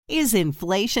Is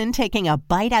inflation taking a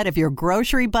bite out of your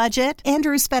grocery budget?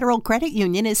 Andrews Federal Credit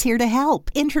Union is here to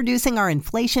help. Introducing our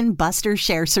Inflation Buster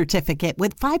Share Certificate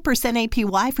with 5%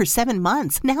 APY for 7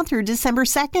 months, now through December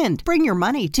 2nd. Bring your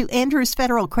money to Andrews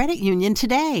Federal Credit Union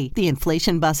today. The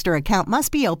Inflation Buster account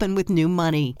must be open with new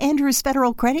money. Andrews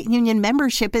Federal Credit Union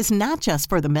membership is not just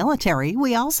for the military.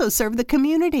 We also serve the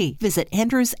community. Visit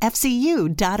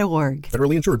andrewsfcu.org.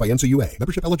 Federally insured by NCUA.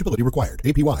 Membership eligibility required.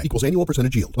 APY equals annual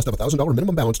percentage yield. Must have $1,000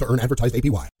 minimum balance to earn advertised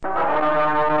APY.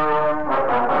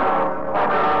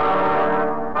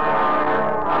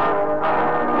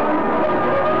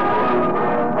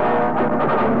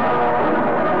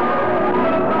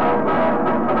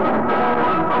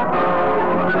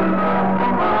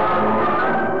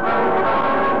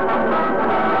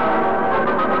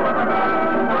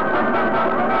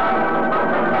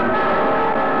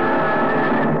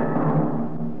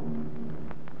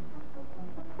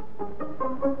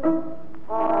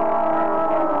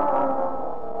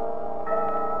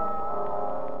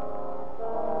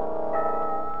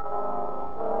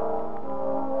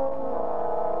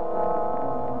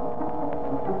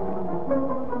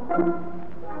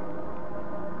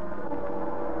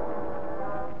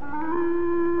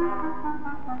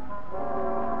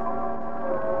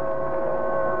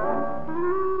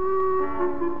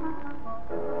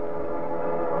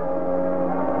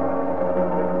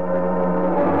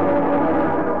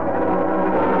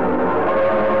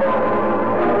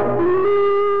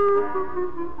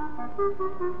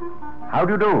 How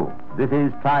do you do? This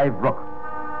is Clive Brooke.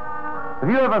 Have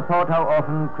you ever thought how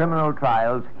often criminal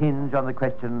trials hinge on the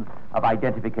question of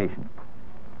identification?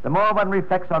 The more one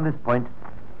reflects on this point,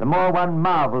 the more one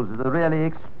marvels at the really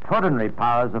extraordinary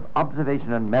powers of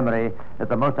observation and memory that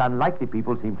the most unlikely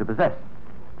people seem to possess.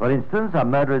 For instance, a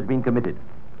murder has been committed,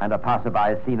 and a passerby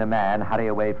has seen a man hurry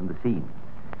away from the scene.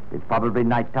 It's probably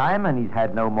nighttime, and he's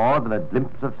had no more than a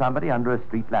glimpse of somebody under a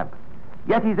street lamp.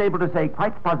 Yet he's able to say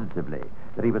quite positively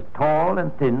that he was tall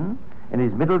and thin, in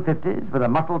his middle 50s, with a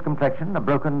mottled complexion, a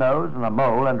broken nose, and a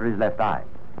mole under his left eye.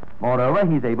 Moreover,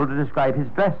 he's able to describe his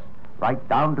dress, right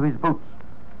down to his boots.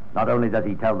 Not only does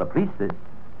he tell the police this,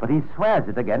 but he swears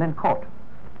it again in court.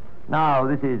 Now,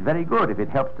 this is very good if it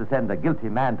helps to send a guilty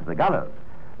man to the gallows,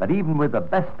 but even with the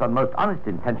best and most honest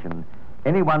intention,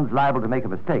 anyone's liable to make a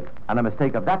mistake, and a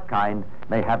mistake of that kind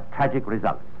may have tragic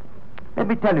results. Let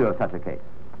me tell you of such a case,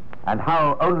 and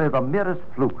how only the merest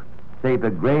fluke saved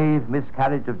a grave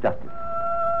miscarriage of justice.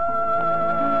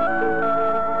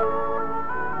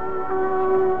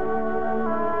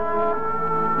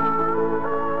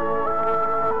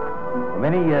 For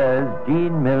many years,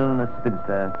 Jean Milne, a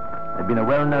spinster, had been a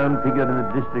well-known figure in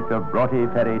the district of Broughty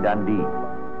Ferry, Dundee.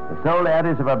 The sole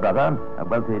heiress of her brother, a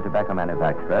wealthy tobacco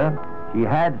manufacturer, she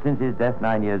had, since his death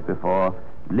 9 years before,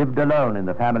 lived alone in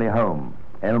the family home,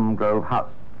 Elm Grove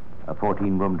House, a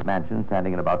 14-roomed mansion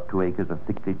standing in about 2 acres of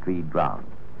thickly treed ground.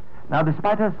 Now,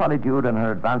 despite her solitude and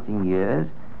her advancing years,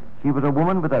 she was a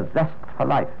woman with a zest for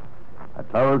life. Her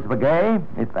clothes were gay,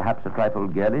 if perhaps a trifle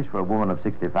girlish for a woman of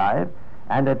 65,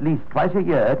 and at least twice a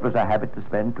year it was her habit to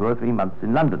spend 2 or 3 months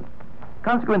in London.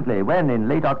 Consequently, when in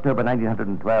late October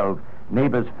 1912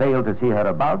 neighbors failed to see her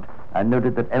about and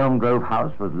noted that Elm Grove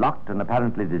House was locked and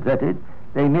apparently deserted,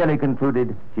 they merely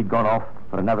concluded she'd gone off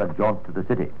for another jaunt to the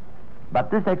city. But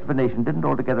this explanation didn't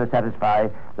altogether satisfy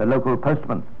the local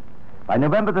postman. By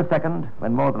November the 2nd,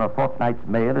 when more than a fortnight's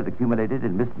mail had accumulated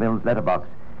in Miss Mill's letterbox,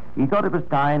 he thought it was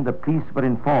time the police were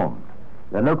informed.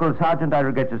 The local sergeant, I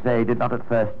regret to say, did not at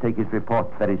first take his report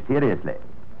very seriously.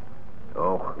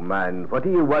 Oh, man, what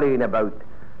are you worrying about?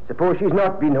 Suppose she's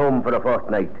not been home for a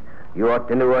fortnight. You ought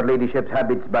to know her ladyship's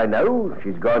habits by now.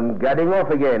 She's gone gadding off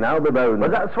again, I'll be bound.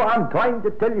 Well, that's what I'm trying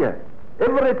to tell you.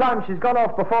 Every time she's gone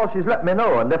off before, she's let me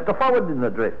know and left her forward in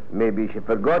the drift. Maybe she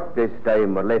forgot this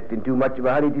time or left in too much of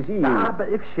a hurry to see you. Ah, but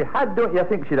if she had, don't you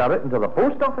think she'd have written to the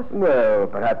post office? Well,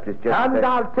 perhaps it's just... And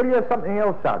I'll tell you something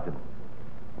else, Sergeant.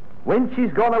 When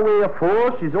she's gone away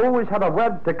afore, she's always had a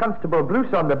word to Constable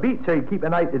Bruce on the beach so he'd keep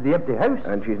an eye to the empty house.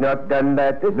 And she's not done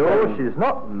that this time? No, she's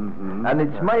not. Mm-hmm. And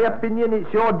it's my opinion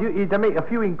it's your duty to make a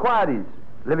few inquiries.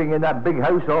 Living in that big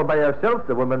house all by herself,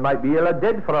 the woman might be ill or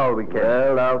dead for all we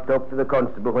care. Well, I'll talk to the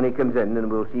constable when he comes in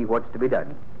and we'll see what's to be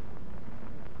done.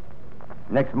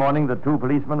 Next morning, the 2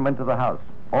 policemen went to the house.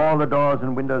 All the doors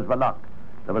and windows were locked.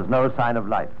 There was no sign of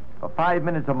life. For 5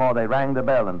 minutes or more, they rang the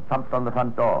bell and thumped on the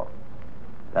front door.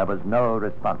 There was no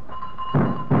response.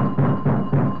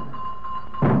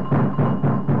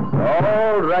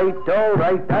 All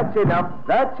right. That's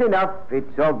enough.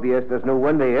 It's obvious there's no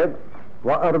one there.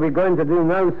 What are we going to do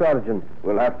now, Sergeant?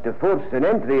 We'll have to force an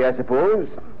entry, I suppose.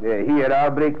 Here,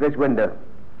 I'll break this window.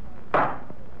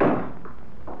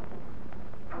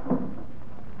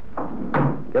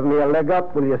 Give me a leg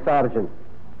up, will you, Sergeant?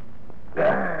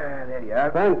 There you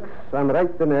are. Thanks. I'm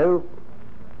right to now.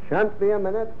 Shan't be a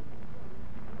minute.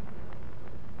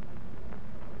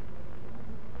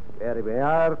 There we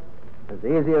are. As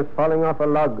easy as falling off a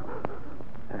log.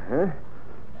 Uh-huh.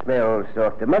 Smells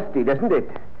sort of musty, doesn't it?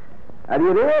 Are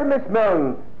you there, Miss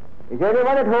Milne? Is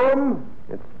anyone at home?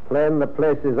 It's plain the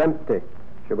place is empty.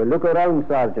 Shall we look around,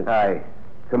 Sergeant? Aye.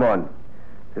 Come on.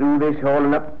 Through this hall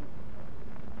and up.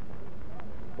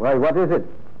 Why, what is it?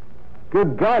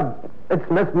 Good God,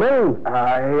 it's Miss Milne.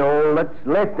 Aye, all that's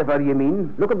left of her, you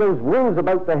mean? Look at those wounds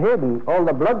about the head and all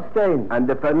the blood stains. And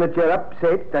the furniture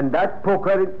upset, and that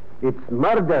poker... It's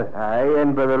murder. Aye,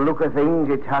 and by the look of things,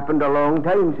 it's happened a long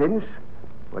time since.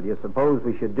 What do you suppose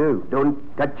we should do? Don't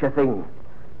touch a thing.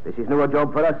 This is no a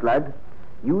job for us, lad.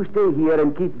 You stay here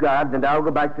and keep guard, and I'll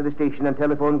go back to the station and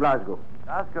telephone Glasgow.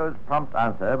 Glasgow's prompt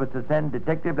answer was to send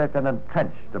Detective Lieutenant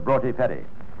Trench to Broughty Ferry.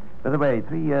 By the way,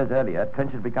 3 years earlier,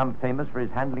 Trench had become famous for his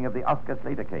handling of the Oscar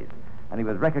Slater case, and he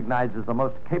was recognized as the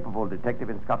most capable detective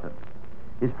in Scotland.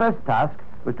 His first task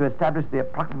was to establish the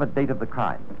approximate date of the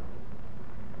crime.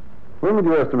 When would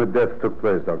you estimate death took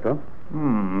place, Doctor?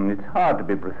 It's hard to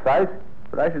be precise,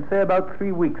 but I should say about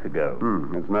 3 weeks ago.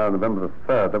 It's now November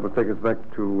the 3rd. That would take us back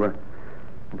to,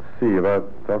 let's see,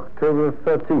 about October the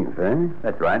 13th, eh?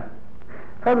 That's right.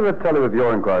 How does that tally with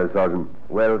your inquiry, Sergeant?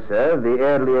 Well, sir, the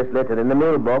earliest letter in the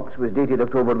mailbox was dated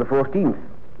October the 14th.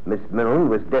 Miss Milne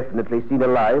was definitely seen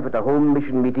alive at a home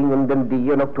mission meeting in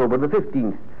Dundee on October the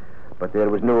 15th. But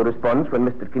there was no response when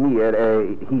Mr. Kinnear,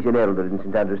 he's an elder in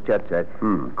St. Andrew's Church,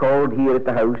 called here at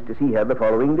the house to see her the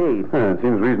following day. It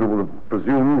seems reasonable to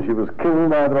presume she was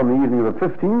killed either on the evening of the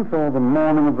 15th or the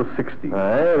morning of the 16th.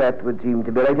 Aye, that would seem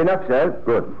to be right enough, sir.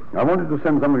 Good. I wanted to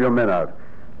send some of your men out.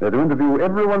 They're to interview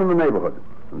everyone in the neighborhood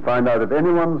and find out if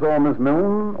anyone saw Miss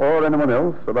Milne or anyone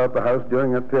else about the house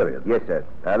during that period. Yes, sir.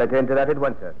 I'll attend to that at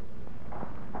once, sir.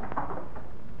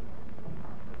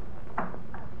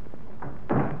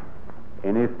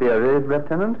 Any theories,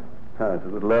 Lieutenant? It's a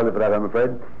little early for that, I'm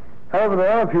afraid. However, there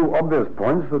are a few obvious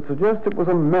points that suggest it was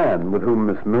a man with whom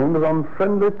Miss Milne was on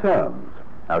friendly terms.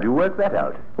 How do you work that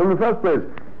out? Well, in the first place,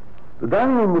 the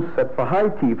dining room was set for high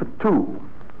tea for 2.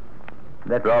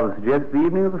 That rather suggests the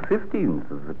evening of the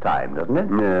 15th as the time, doesn't it?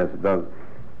 Yes, it does.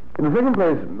 In the second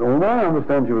place, although I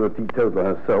understand she was a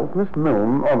teetotaler herself, Miss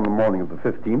Milne, on the morning of the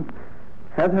 15th,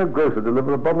 had her grocer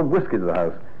deliver a bottle of whiskey to the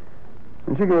house.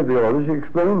 When she gave the order, she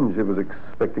explained she was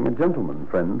expecting a gentleman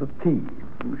friend of tea.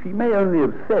 She may only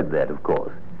have said that, of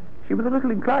course. She was a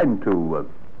little inclined to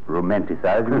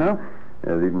romanticize, you know.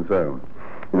 Yes, even so.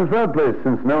 In the third place,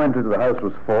 since no entry to the house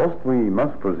was forced, we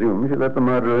must presume she let the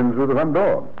murderer in through the front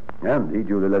door. And he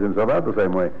duly let himself out the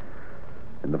same way.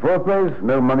 In the fourth place,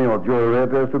 no money or jewelry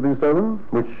appears to have been stolen,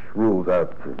 which rules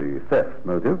out the theft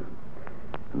motive.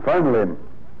 And finally,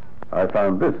 I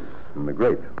found this in the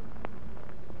grate.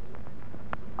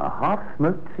 A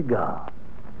half-smoked cigar.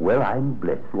 Well, I'm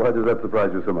blessed. Why does that surprise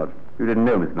you so much? You didn't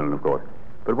know Miss Milne, of course.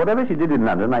 But whatever she did in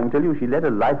London, I can tell you she led a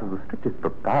life of the strictest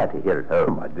propriety here at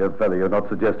home. My dear fellow, you're not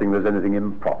suggesting there's anything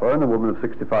improper in a woman of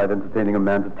 65 entertaining a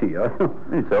man to tea, are you?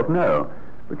 Itself, no.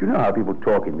 But you know how people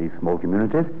talk in these small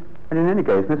communities. And in any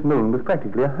case, Miss Milne was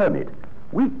practically a hermit.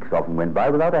 Weeks often went by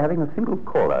without her having a single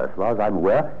caller. As far as I'm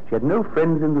aware, she had no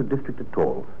friends in the district at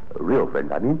all. Real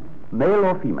friends, I mean. Male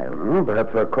or female. Well,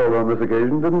 perhaps her caller on this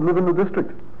occasion didn't live in the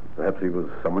district. Perhaps he was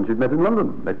someone she'd met in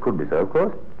London. That could be so, of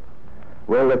course.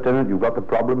 Well, Lieutenant, you've got the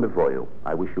problem before you.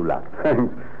 I wish you luck.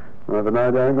 Thanks. I've an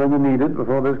idea I'm going to need it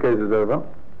before this case is over.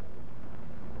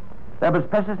 There was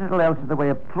precious little else in the way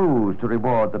of clues to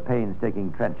reward the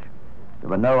painstaking Trench. There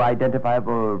were no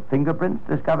identifiable fingerprints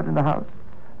discovered in the house,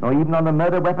 nor even on the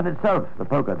murder weapon itself, the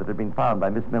poker that had been found by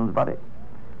Miss Milne's body.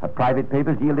 Her private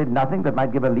papers yielded nothing that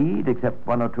might give a lead, except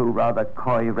one or two rather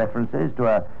coy references to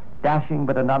a dashing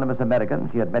but anonymous American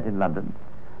she had met in London,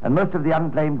 and most of the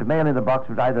unclaimed mail in the box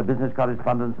was either business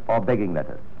correspondence or begging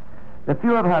letters. The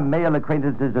few of her male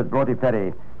acquaintances at Broughty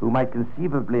Ferry who might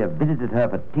conceivably have visited her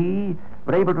for tea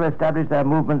were able to establish their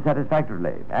movements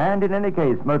satisfactorily, and in any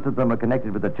case, most of them were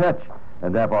connected with the church,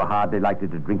 and therefore hardly likely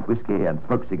to drink whiskey and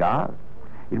smoke cigars.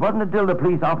 It wasn't until the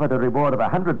police offered a reward of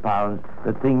 £100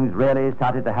 that things really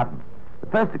started to happen. The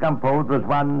first to come forward was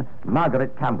one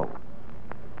Margaret Campbell.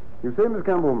 You say, Miss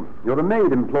Campbell, you're a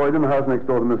maid employed in the house next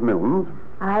door to Miss Milne's.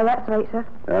 Aye, that's right, sir.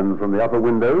 And from the upper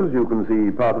windows, you can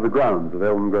see part of the grounds of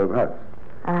Elm Grove House.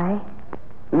 Aye.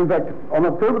 In fact, on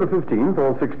October the 15th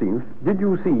or 16th, did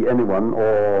you see anyone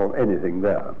or anything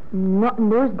there? Not in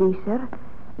those days, sir.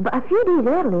 But a few days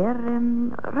earlier,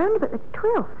 around about the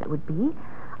 12th it would be,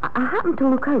 I happened to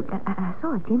look out. I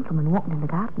saw a gentleman walking in the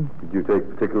garden. Did you take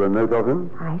particular note of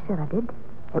him? Aye, sir, I did.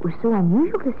 It was so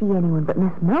unusual to see anyone but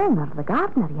Miss Milner, the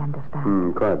gardener, you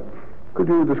understand. Quite. Could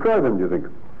you describe him, do you think?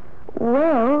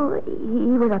 Well,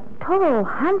 he was a tall,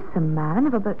 handsome man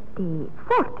of about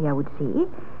 40, I would say.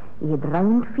 He had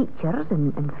round features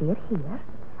and fair hair,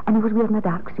 and he was wearing a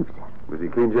dark suit, sir. Was he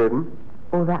clean-shaven?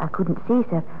 Oh, that I couldn't say,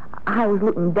 sir. I was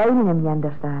looking down on him, you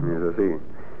understand. Yes, I see.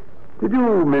 Did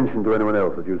you mention to anyone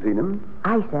else that you'd seen him?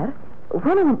 Aye, sir.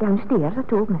 When I went downstairs, I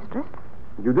told mistress.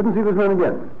 You didn't see this man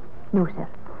again? No, sir.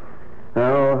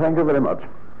 Oh, thank you very much.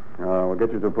 I'll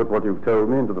get you to put what you've told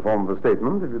me into the form of a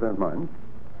statement, if you don't mind.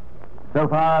 So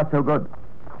far, so good.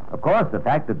 Of course, the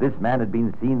fact that this man had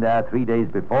been seen there 3 days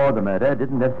before the murder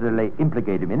didn't necessarily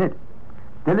implicate him in it.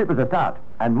 Still, it was a start,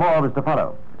 and more was to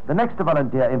follow. The next to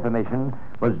volunteer information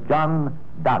was John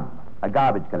Dunn, a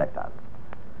garbage collector.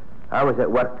 I was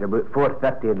at work about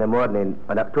 4:30 in the morning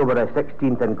on October the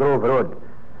 16th in Grove Road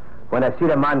when I seen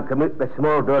a man come out the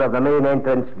small door of the main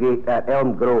entrance gate at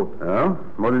Elm Grove. Oh?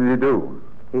 What did he do?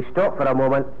 He stopped for a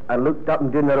moment and looked up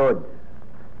and down the road.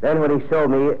 Then when he saw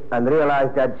me and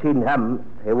realised I'd seen him,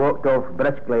 he walked off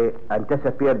briskly and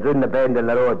disappeared round the bend in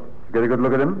the road. Get a good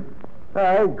look at him?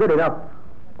 Aye, good enough.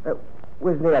 It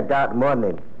wasn't a dark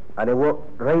morning, and he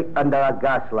walked right under a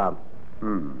gas lamp.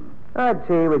 I'd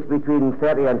say he was between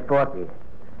 30 and 40.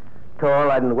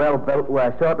 Tall and well-built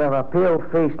with a sort of a pale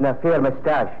face and a fair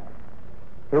moustache.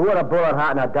 He wore a bowler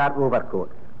hat and a dark overcoat.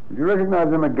 Would you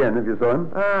recognize him again if you saw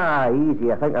him? Ah,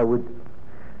 easy. I think I would.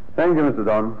 Thank you, Mr.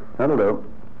 Don. That'll do.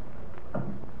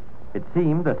 It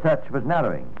seemed the search was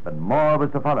narrowing, but more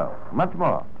was to follow, much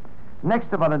more. Next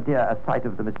to volunteer a sight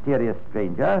of the mysterious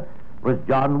stranger was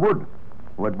John Wood,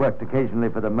 who had worked occasionally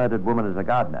for the murdered woman as a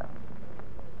gardener.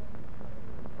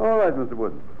 All right, Mr.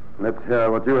 Wood. Let's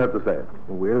hear what you have to say.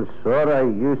 Well, sir, I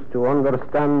used to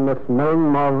understand Miss Milne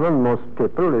more than most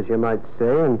people, as you might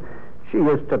say, and she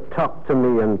used to talk to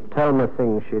me and tell me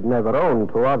things she'd never owned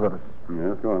to others.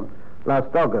 Yes, go on.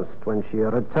 Last August, when she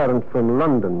returned from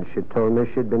London, she told me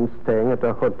she'd been staying at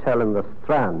a hotel in the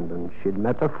Strand, and she'd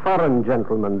met a foreign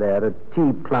gentleman there, a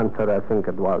tea planter, I think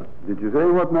it was. Did you say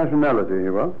what nationality he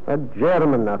was? A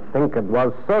German, I think it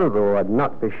was, sir, though I'd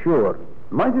not be sure.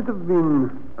 Might it have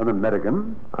been an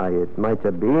American? Aye, it might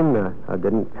have been. I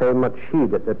didn't pay much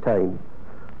heed at the time.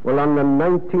 Well, on the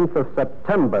 19th of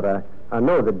September, I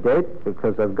know the date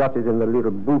because I've got it in the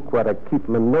little book where I keep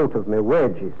my note of my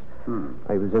wages.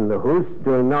 I was in the house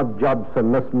doing odd jobs for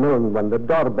Miss Milne when the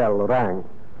doorbell rang.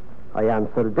 I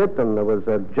answered it, and there was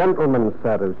a gentleman,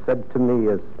 sir, who said to me,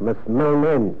 "Is Miss Milne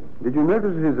in?" Did you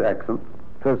notice his accent?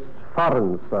 'Twas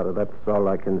foreign, sir, that's all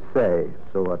I can say.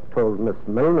 So I told Miss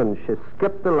Milne, and she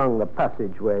skipped along the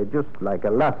passageway just like a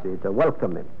lassie to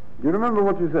welcome him. Do you remember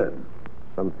what she said?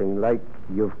 Something like,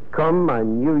 "You've come, I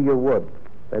knew you would."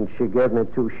 Then she gave me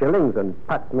 2 shillings and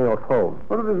packed me off home.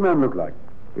 What did this man look like?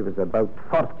 He was about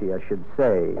 40, I should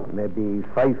say. Maybe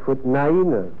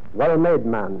 5'9", a well-made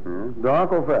man.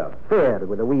 Dark or fair? Fair,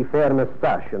 with a wee fair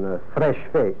moustache and a fresh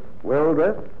face. Well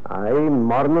dressed? Aye,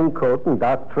 morning coat and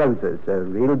dark trousers. A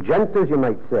real gent, as you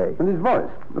might say. And his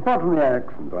voice, apart from the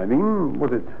accent, I mean,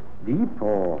 was it deep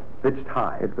or pitched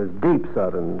high? It was deep,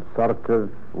 sir, and sort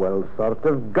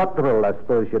of guttural, I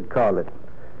suppose you'd call it.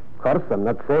 Of course, I'm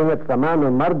not saying it's the man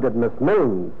who murdered Miss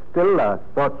Milne. Still, I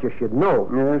thought you should know.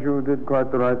 Yes, you did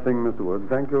quite the right thing, Mr. Wood.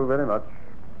 Thank you very much.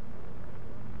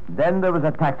 Then there was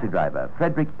a taxi driver,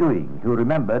 Frederick Ewing, who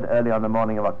remembered early on the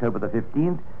morning of October the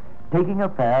 15th taking a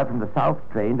fare from the South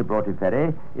train to Broughty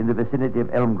Ferry in the vicinity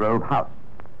of Elm Grove House.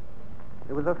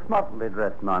 He was a smartly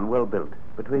dressed man, well built,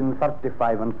 between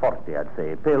 35 and 40, I'd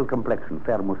say, pale complexion,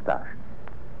 fair moustache.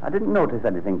 I didn't notice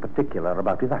anything particular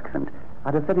about his accent.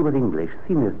 I'd have said he was English,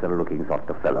 sinister-looking sort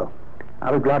of fellow.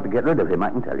 I was glad to get rid of him, I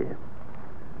can tell you.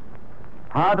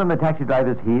 Hard on the taxi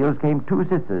driver's heels came 2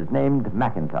 sisters named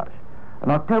McIntosh.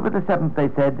 On October the 7th, they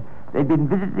said they'd been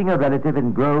visiting a relative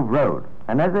in Grove Road,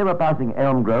 and as they were passing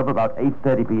Elm Grove about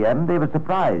 8:30 p.m., they were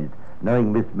surprised,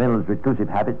 knowing Miss Milne's reclusive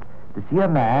habits, to see a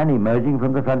man emerging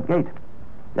from the front gate.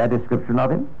 Their description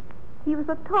of him? He was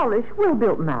a tallish,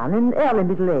 well-built man in early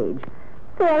middle age,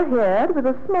 fair-haired, with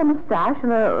a small moustache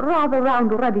and a rather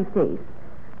round, ruddy face.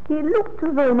 He looked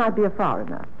as though he might be a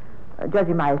foreigner.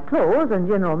 Judging by his clothes and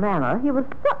general manner, he was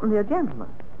certainly a gentleman.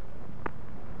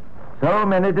 So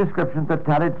many descriptions that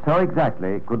tallied so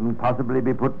exactly couldn't possibly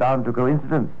be put down to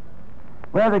coincidence.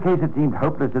 Where the case had seemed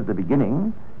hopeless at the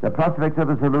beginning, the prospects of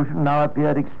a solution now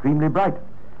appeared extremely bright.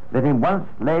 Let him once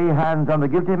lay hands on the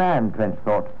guilty man, Trench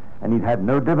thought, and he'd have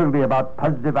no difficulty about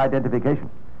positive identification.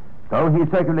 So he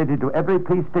circulated to every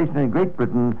police station in Great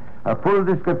Britain a full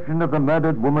description of the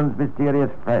murdered woman's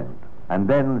mysterious friend, and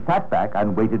then sat back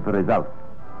and waited for results.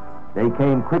 They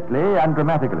came quickly and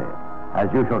dramatically.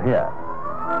 as you shall hear.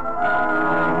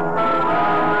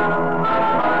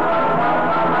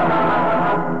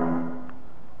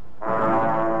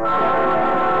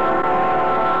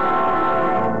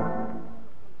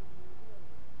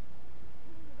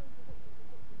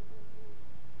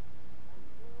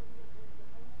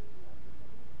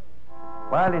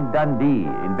 While in Dundee,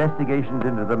 investigations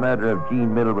into the murder of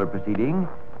Jean Mill were proceeding,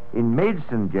 in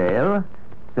Maidstone jail,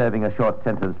 serving a short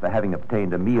sentence for having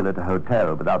obtained a meal at a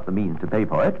hotel without the means to pay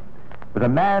for it, was a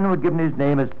man who had given his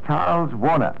name as Charles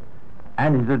Warner,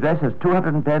 and his address as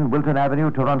 210 Wilton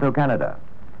Avenue, Toronto, Canada.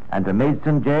 And to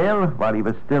Maidstone jail, while he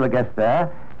was still a guest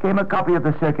there, came a copy of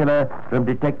the circular from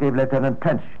Detective Lieutenant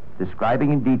Trench,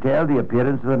 describing in detail the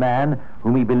appearance of the man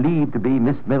whom he believed to be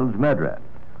Miss Mill's murderer.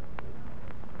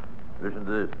 Listen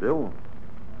to this, Bill.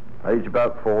 Age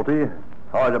about 40,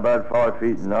 height about 5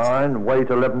 feet 9, weight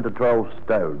 11 to 12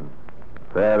 stone.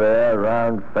 Fair hair,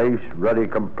 round face, ruddy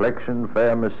complexion,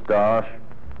 fair moustache,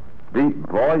 deep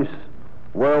voice,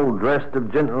 well dressed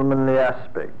of gentlemanly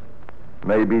aspect.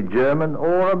 Maybe German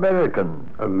or American.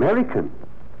 American?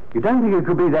 You don't think it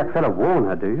could be that fellow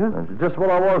Warner, do you? That's just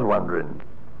what I was wondering.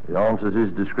 He answers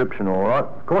his description all right.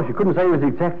 Of course, you couldn't say he was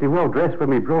exactly well dressed when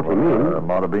we brought him in.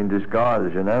 Might have been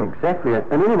disguised, you know. Exactly.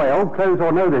 And anyway, old clothes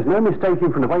or no, there's no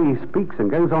mistaking from the way he speaks and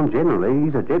goes on generally.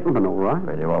 He's a gentleman, all right.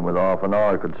 Anyone with half an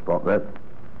eye could spot that.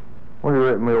 What do you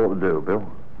reckon we ought to do,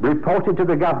 Bill? Report it to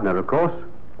the governor, of course.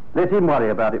 Let him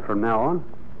worry about it from now on.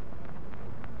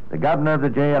 The governor of the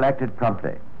jail acted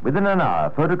promptly. Within an hour,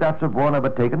 photographs of Warner were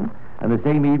taken, and the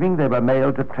same evening they were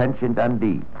mailed to Trench in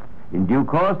Dundee. In due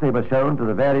course, they were shown to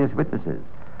the various witnesses.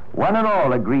 One and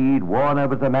all agreed Warner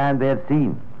was the man they had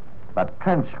seen. But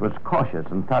Trench was cautious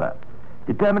and thorough.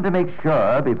 Determined to make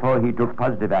sure before he took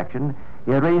positive action,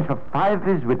 he arranged for 5 of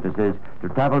his witnesses to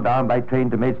travel down by train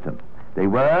to Maidstone. They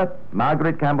were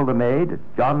Margaret Campbell, the maid,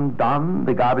 John Donne,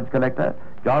 the garbage collector,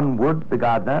 John Wood, the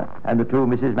gardener, and the 2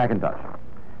 Mrs. McIntosh.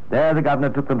 There the governor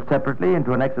took them separately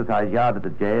into an exercise yard at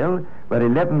the jail, where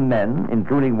 11 men,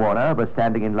 including Warner, were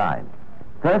standing in line.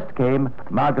 First came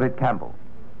Margaret Campbell.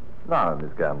 Now,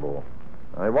 Miss Campbell,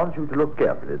 I want you to look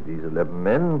carefully at these 11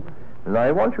 men, and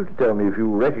I want you to tell me if you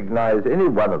recognize any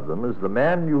one of them as the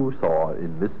man you saw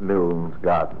in Miss Mill's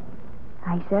garden.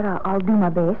 Aye, sir, I'll do my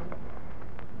best.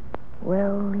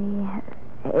 Well,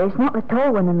 it's not the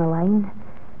tall one in the line.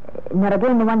 Nor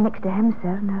again the one next to him,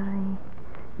 sir.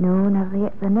 Nor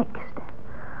the next.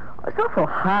 It's awful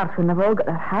harsh when they've all got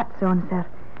their hats on, sir.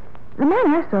 The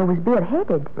man I saw was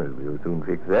bareheaded. Well, we'll soon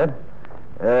fix that.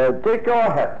 Take your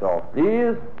hats off,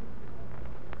 please.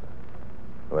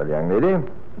 Well, young lady,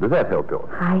 does that help you?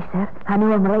 Aye, sir. I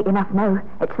know I'm right enough now.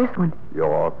 It's this one.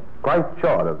 You're quite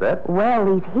sure of that? Well,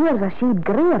 his hair's a shade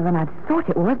greyer than I'd thought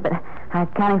it was, but I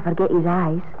can't forget his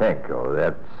eyes. Thank you.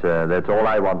 That's all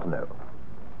I want to know.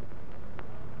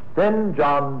 Then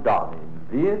John Donne,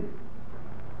 please.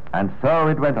 And so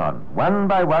it went on. One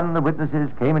by one, the witnesses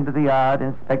came into the yard,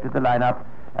 inspected the lineup,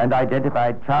 and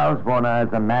identified Charles Warner as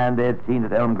the man they had seen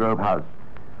at Elm Grove House.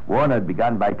 Warner had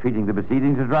begun by treating the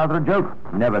proceedings as rather a joke,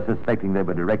 never suspecting they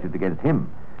were directed against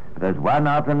him. But as one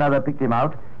after another picked him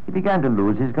out, he began to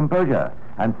lose his composure.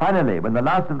 And finally, when the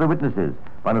last of the witnesses,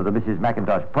 one of the Mrs.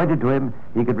 McIntosh, pointed to him,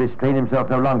 he could restrain himself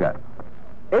no longer.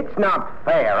 It's not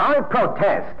fair. I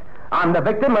protest. I'm the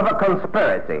victim of a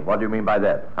conspiracy. What do you mean by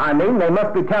that? I mean, they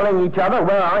must be telling each other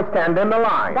where I stand in the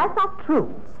line. That's not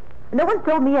true. No one's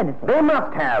told me anything. They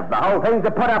must have. The whole thing's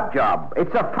a put-up job.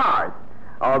 It's a farce.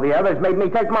 All the others made me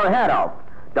take my hat off.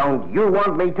 Don't you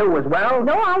want me to as well?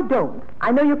 No, I don't.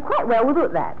 I know you quite well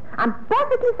without that. I'm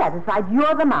perfectly satisfied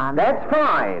you're the man. That's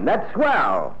fine. That's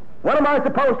swell. What am I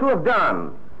supposed to have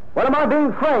done? What am I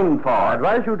being framed for? I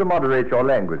advise you to moderate your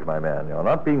language, my man. You're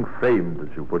not being framed,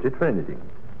 as you put it, for anything.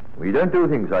 We don't do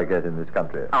things like that in this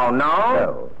country. Oh, no?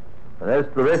 No. And as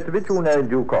to the rest of it, you'll know in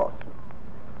due course.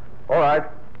 All right.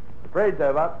 The parade's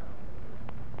over.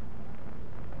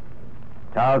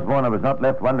 Charles Warner was not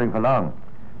left wondering for long.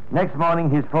 Next morning,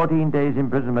 his 14 days'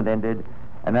 imprisonment ended,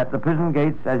 and at the prison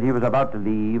gates, as he was about to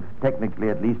leave, technically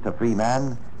at least a free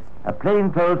man, a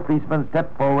plainclothes policeman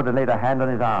stepped forward and laid a hand on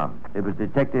his arm. It was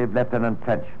Detective Lieutenant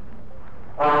Trench.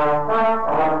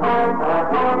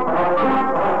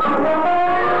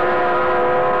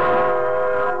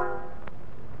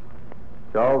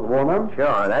 Charles Warner?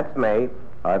 Sure, that's me.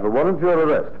 I've a warrant for your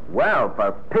arrest. Well,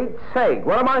 for Pete's sake,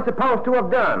 what am I supposed to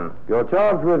have done? You're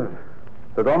charged with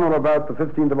that on or about the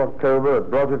 15th of October at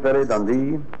Broadway Ferry,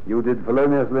 Dundee, you did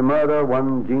feloniously murder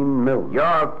one Jean Mills.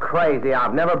 You're crazy.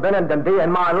 I've never been in Dundee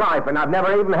in my life, and I've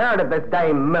never even heard of this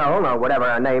Dame Milne, or whatever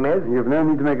her name is. You've no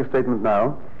need to make a statement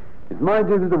now. It's my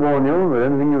duty to warn you that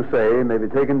anything you say may be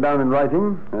taken down in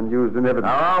writing and used in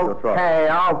evidence. Okay,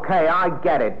 I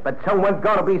get it. But someone's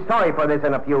going to be sorry for this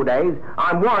in a few days.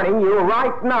 I'm warning you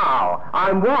right now.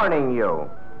 I'm warning you.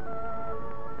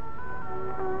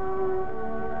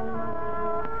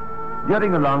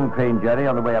 During the long train journey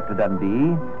on the way up to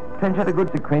Dundee, Trench had a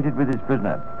good acquainted with his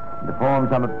prisoner and to form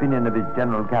some opinion of his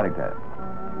general character.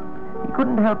 He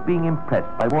couldn't help being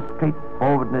impressed by Warner's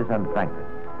straightforwardness and frankness.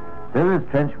 Still, as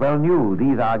Trench well knew,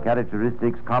 these are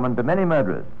characteristics common to many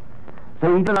murderers.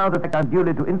 So he allowed the fact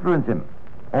unduly to influence him.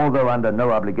 Although under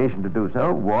no obligation to do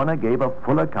so, Warner gave a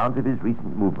full account of his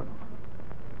recent movements.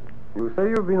 You say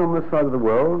you've been on this side of the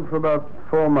world for about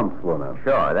 4 months, Warner.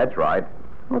 Sure, that's right.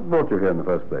 What brought you here in the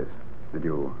first place? Did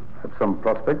you have some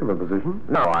prospect of a position?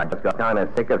 No, I just got kind of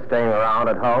sick of staying around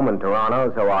at home in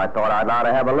Toronto, so I thought I'd like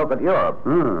to have a look at Europe.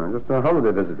 Just a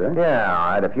holiday visit, eh? Yeah,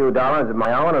 I had a few dollars of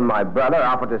my own, and my brother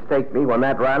offered to stake me when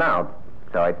that ran out.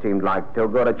 So it seemed like too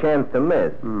good a chance to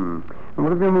miss. And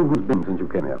what have your movements been since you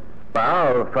came here?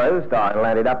 Well, first I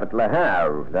landed up at Le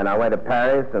Havre. Then I went to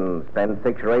Paris and spent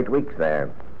 6 or 8 weeks there.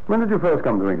 When did you first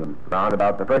come to England? Round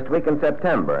about the first week in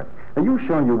September. Are you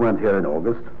sure you weren't here in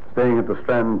August, staying at the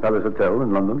Strand Palace Hotel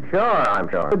in London? Sure, I'm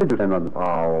sure. Where did you stay in London?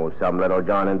 Oh, some little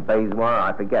joint in Bayswater.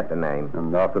 I forget the name.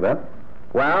 And after that?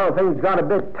 Well, things got a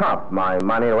bit tough. My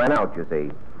money ran out, you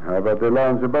see. How about the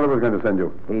allowance your brother was going to send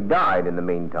you? He died in the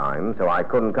meantime, so I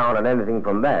couldn't count on anything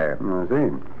from there. I see.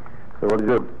 So what did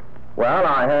you do? Well,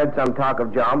 I heard some talk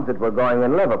of jobs that were going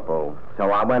in Liverpool,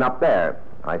 so I went up there.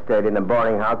 I stayed in a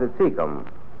boarding house at Seacombe.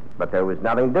 But there was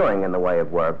nothing doing in the way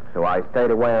of work, so I stayed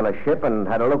away on a ship and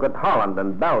had a look at Holland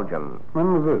and Belgium.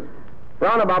 When was this?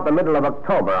 Around about the middle of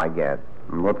October, I guess.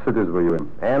 And what cities were you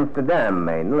in? Amsterdam,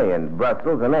 mainly, and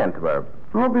Brussels and Antwerp.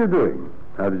 What were you doing?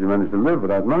 How did you manage to live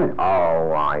without money?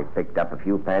 Oh, I picked up a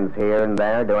few pence here and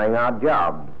there doing odd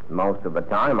jobs. Most of the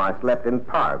time I slept in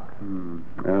parks.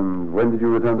 And when did you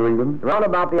return to England? Around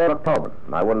about the end of October.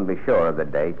 I wouldn't be sure of the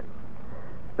date.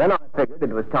 Then I figured it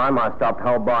was time I stopped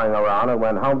hoboing around and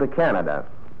went home to Canada.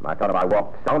 I thought if I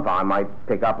walked south, I might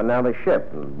pick up another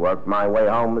ship and work my way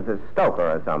home as a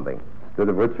stoker or something. Instead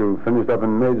of which you finished up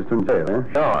in Maidstone jail,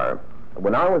 eh? Sure.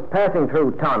 When I was passing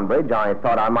through Tonbridge, I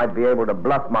thought I might be able to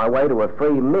bluff my way to a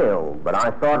free meal, but I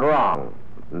thought wrong.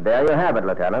 And there you have it,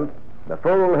 Lieutenant. The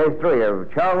full history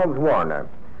of Charles Warner.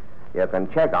 You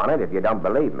can check on it if you don't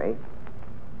believe me.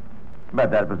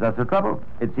 But that was not the trouble.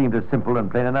 It seemed a simple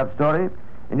and plain enough story,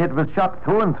 and yet it was shot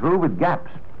through and through with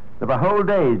gaps. There were whole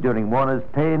days during Warner's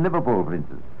stay in Liverpool, for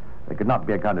instance, that could not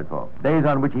be accounted for. Days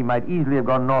on which he might easily have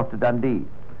gone north to Dundee.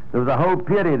 There was a whole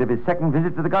period of his second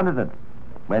visit to the continent.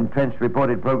 When Trench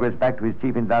reported progress back to his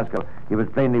chief in Glasgow, he was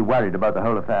plainly worried about the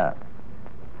whole affair.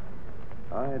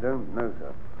 I don't know,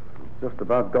 sir. It's just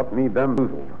about got me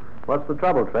bamboozled. What's the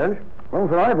trouble, Trench? Well,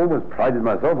 sir, I've always prided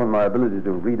myself on my ability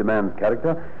to read a man's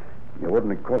character. In the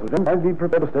ordinary course of things, I'd be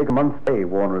prepared to stake a month's pay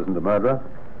Warner isn't a murderer.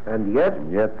 And yet?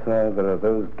 And yet, sir, there are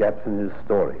those gaps in his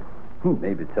story. He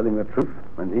may be telling the truth,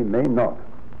 and he may not.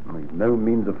 We've no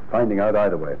means of finding out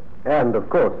either way. And, of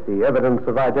course, the evidence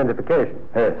of identification.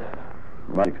 Yes.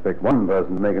 You might expect one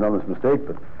person to make an honest mistake,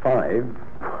 but 5?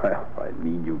 Well, I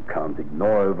mean, you can't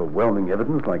ignore overwhelming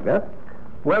evidence like that.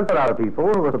 Well, there are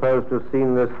people who are supposed to have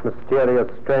seen this mysterious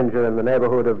stranger in the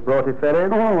neighborhood of Broughty Ferry.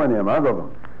 Oh, any amount of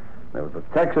them. There was a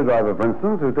taxi driver, for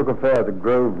instance, who took a fare to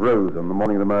Grove Road on the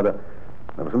morning of the murder.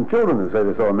 There were some children who say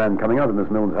they saw a man coming out of Miss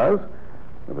Milne's house.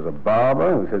 There was a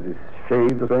barber who says he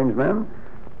shaved a strange man.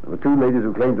 There were 2 ladies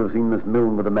who claimed to have seen Miss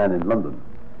Milne with a man in London.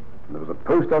 And there was a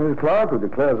post office clerk who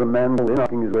declares a man called in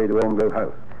asking his way to Elm Grove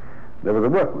House. There was a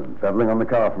workman travelling on the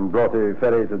car from Broughty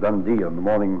Ferry to Dundee on the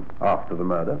morning after the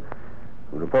murder,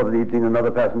 who reported he'd seen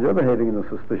another passenger behaving in a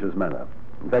suspicious manner.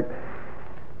 In fact,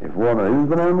 if Warner is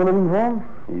the man we're looking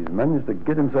for, he's managed to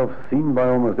get himself seen by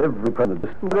almost every president.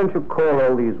 Why don't you call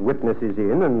all these witnesses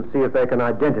in and see if they can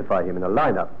identify him in a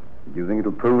lineup? Do you think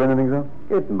it'll prove anything,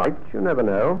 sir? It might. You never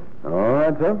know. All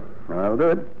right, sir. I'll do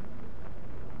it.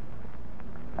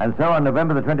 And so on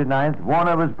November the 29th,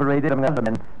 Warner was paraded among other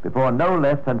men before no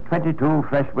less than 22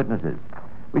 fresh witnesses.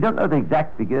 We don't know the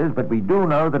exact figures, but we do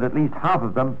know that at least half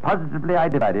of them positively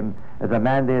identified him as a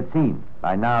man they had seen.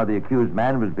 By now, the accused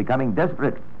man was becoming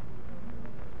desperate.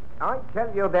 I tell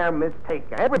you they're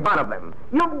mistaken, every one of them.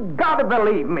 You've got to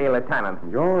believe me, Lieutenant.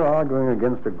 You're arguing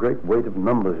against a great weight of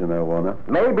numbers, you know, Warner.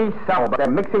 Maybe so, but they're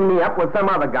mixing me up with some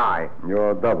other guy.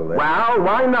 You're double, eh? Well,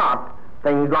 why not?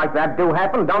 Things like that do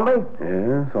happen, don't they?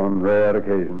 Yes, on rare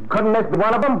occasions. Couldn't this be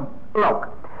one of them? Look,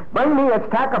 Bring me a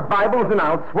stack of Bibles and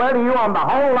I'll swear to you on the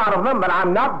whole lot of them that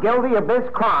I'm not guilty of this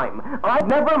crime. I've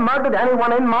never murdered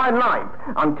anyone in my life.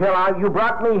 Until you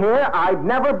brought me here, I'd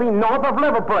never been north of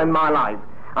Liverpool in my life.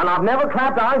 And I've never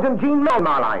clapped eyes on Jean Mill in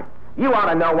my life. You ought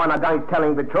to know when a guy's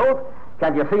telling the truth.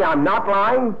 Can't you see I'm not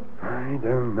lying? I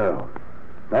don't know.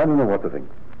 I don't know what to think.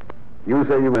 You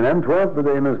say you were in Antwerp the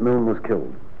day Miss Milne was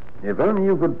killed. If only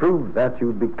you could prove that,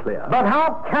 you'd be clear. But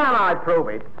how can I prove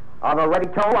it? I've already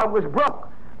told I was broke,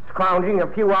 scrounging a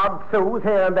few odd sous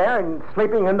here and there and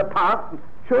sleeping in the park.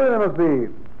 Surely there must be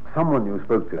someone you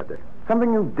spoke to that day.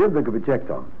 Something you did that could be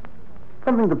checked on.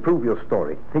 Something to prove your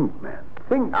story. Think, man.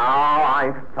 Think. Oh,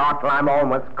 I thought I'm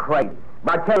almost crazy.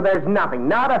 But tell you, there's nothing,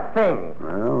 not a thing.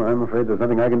 Well, I'm afraid there's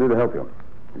nothing I can do to help you.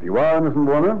 If you are innocent,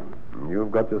 Warner,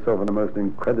 you've got yourself in a most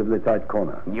incredibly tight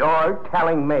corner. You're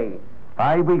telling me.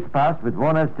 5 weeks passed with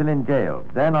Warner still in jail.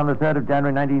 Then, on the 3rd of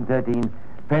January, 1913,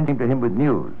 Penn came to him with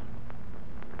news.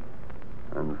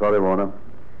 I'm sorry, Warner,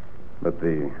 but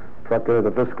the Procurator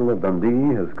Fiscal of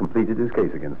Dundee has completed his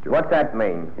case against you. What's that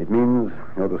mean? It means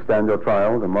you're to stand your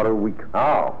trial tomorrow week.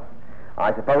 Oh.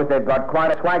 I suppose they've got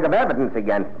quite a swag of evidence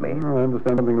against me. I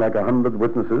understand something like 100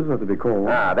 witnesses are to be called.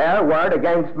 Their word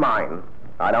against mine.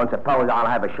 I don't suppose I'll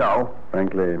have a show.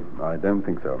 Frankly, I don't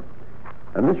think so.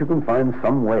 Unless you can find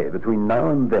some way between now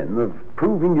and then of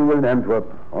proving you were in Antwerp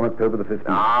on October the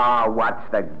 15th.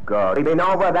 What's the good? We've been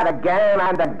over that again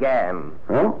and again.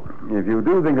 Well, if you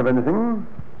do think of anything,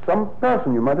 some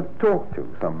person you might have talked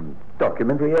to, some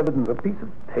documentary evidence, a piece of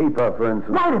paper, for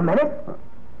instance. Wait a minute.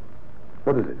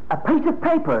 What is it? A piece of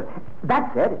paper.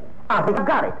 That's it. I think I've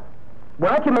got it.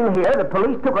 When I came in here, the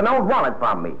police took an old wallet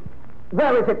from me.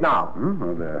 Where is it now?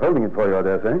 Well, they're holding it for you, I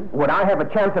dare say. Would I have a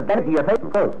chance of getting it, do you think?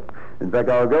 Of course. In fact,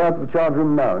 I'll go out to the charge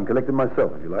room now and collect it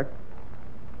myself, if you like.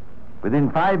 Within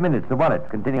 5 minutes, the wallet,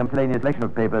 containing a miscellaneous collection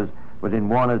of papers, was in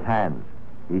Warner's hands.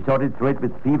 He sorted through it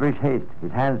with feverish haste,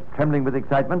 his hands trembling with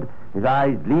excitement, his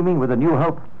eyes gleaming with a new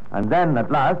hope. And then, at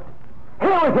last... Here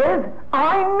it is!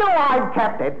 I know I've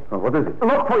kept it! Oh, what is it?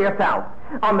 Look for yourself.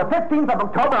 On the 15th of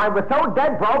October, I was so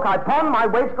dead broke, I pawned my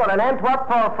waistcoat in Antwerp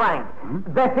for a franc.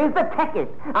 This is the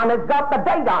ticket, and it's got the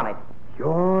date on it.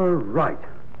 You're right.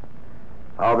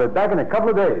 I'll be back in a couple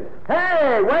of days.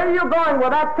 Hey, where are you going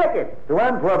with that ticket? To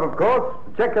Antwerp, of course,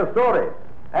 to check your story.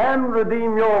 And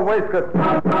redeem your waistcoat.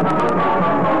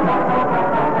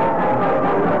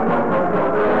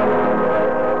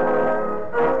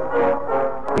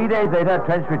 3 days later,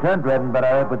 Trench returned to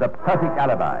Edinburgh with a perfect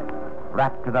alibi,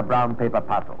 wrapped in a brown paper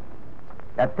parcel.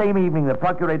 That same evening, the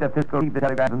Procurator Fiscal received the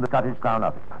telegram from the Scottish Crown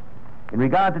Office. In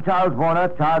regard to Charles Warner,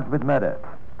 charged with murder,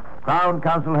 Crown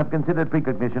Counsel have considered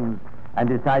precognitions and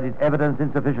decided evidence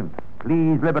insufficient.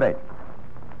 Please liberate.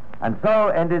 And so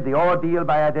ended the ordeal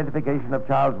by identification of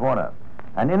Charles Warner,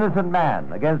 an innocent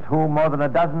man against whom more than a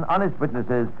dozen honest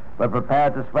witnesses were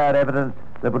prepared to swear evidence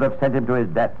that would have sent him to his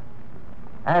death.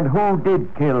 And who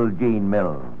did kill Jean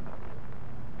Milne?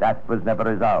 That was never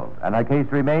resolved, and her case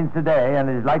remains today and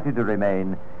is likely to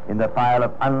remain in the file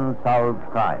of unsolved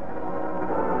crime.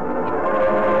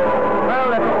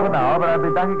 Well, that's all for now, but I'll be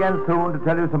back again soon to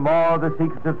tell you some more of the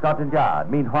secrets of Scotland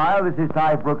Yard. Meanwhile, this is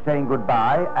Clive Brooks saying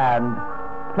goodbye and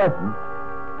pleasant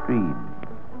dreams.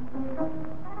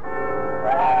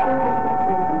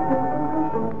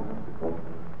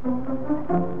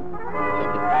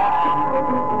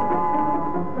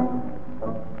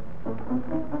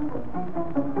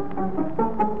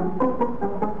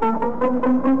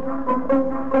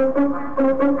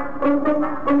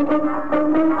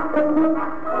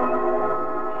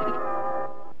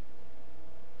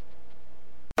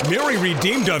 Mary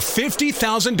redeemed a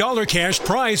 $50,000 cash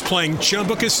prize playing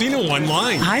Chumba Casino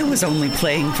online. I was only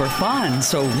playing for fun,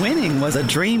 so winning was a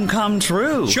dream come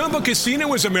true. Chumba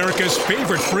Casino is America's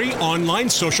favorite free online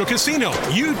social casino.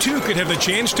 You, too, could have the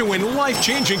chance to win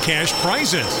life-changing cash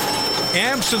prizes.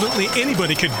 Absolutely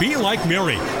anybody could be like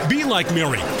Mary. Be like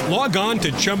Mary. Log on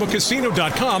to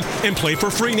ChumbaCasino.com and play for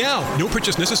free now. No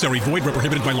purchase necessary. Void where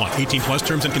prohibited by law. 18 plus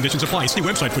terms and conditions apply. See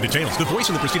website for details. The voice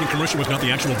in the preceding commercial was not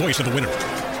the actual voice of the winner.